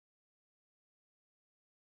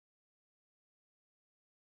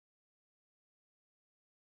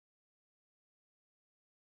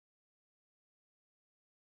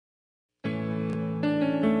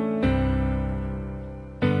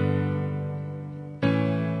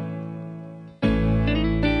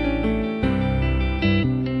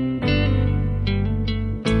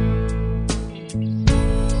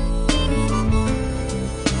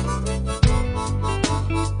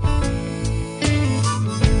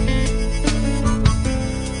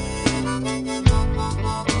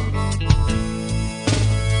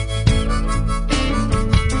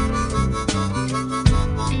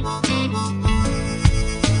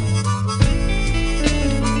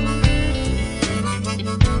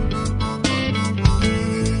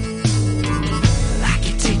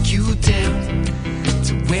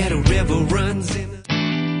river runs in.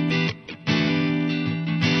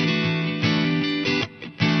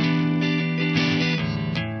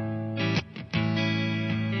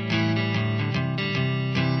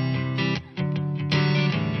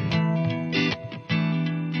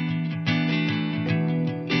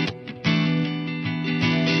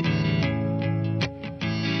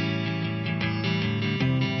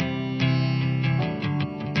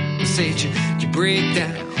 You break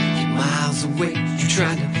down, you're miles away, you're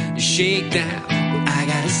trying to shake down what I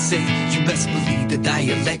gotta say. You best believe the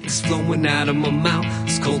dialect's flowing out of my mouth.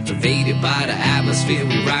 It's cultivated by the atmosphere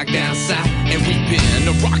we rock down south. And we been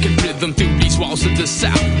a rockin' rhythm through these walls of the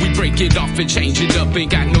south. We break it off and change it up,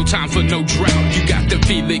 ain't got no time for no drought. You got to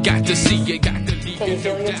feel it, got to see it, got to leave it. Can you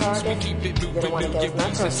feel your target? You're the one who goes, my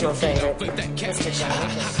personal favorite, Mr.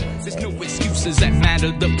 Jenkins. There's no excuses that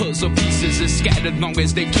matter, the puzzle pieces is scattered. Long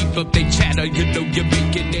as they keep up they chatter, you know you're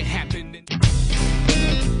making it happen.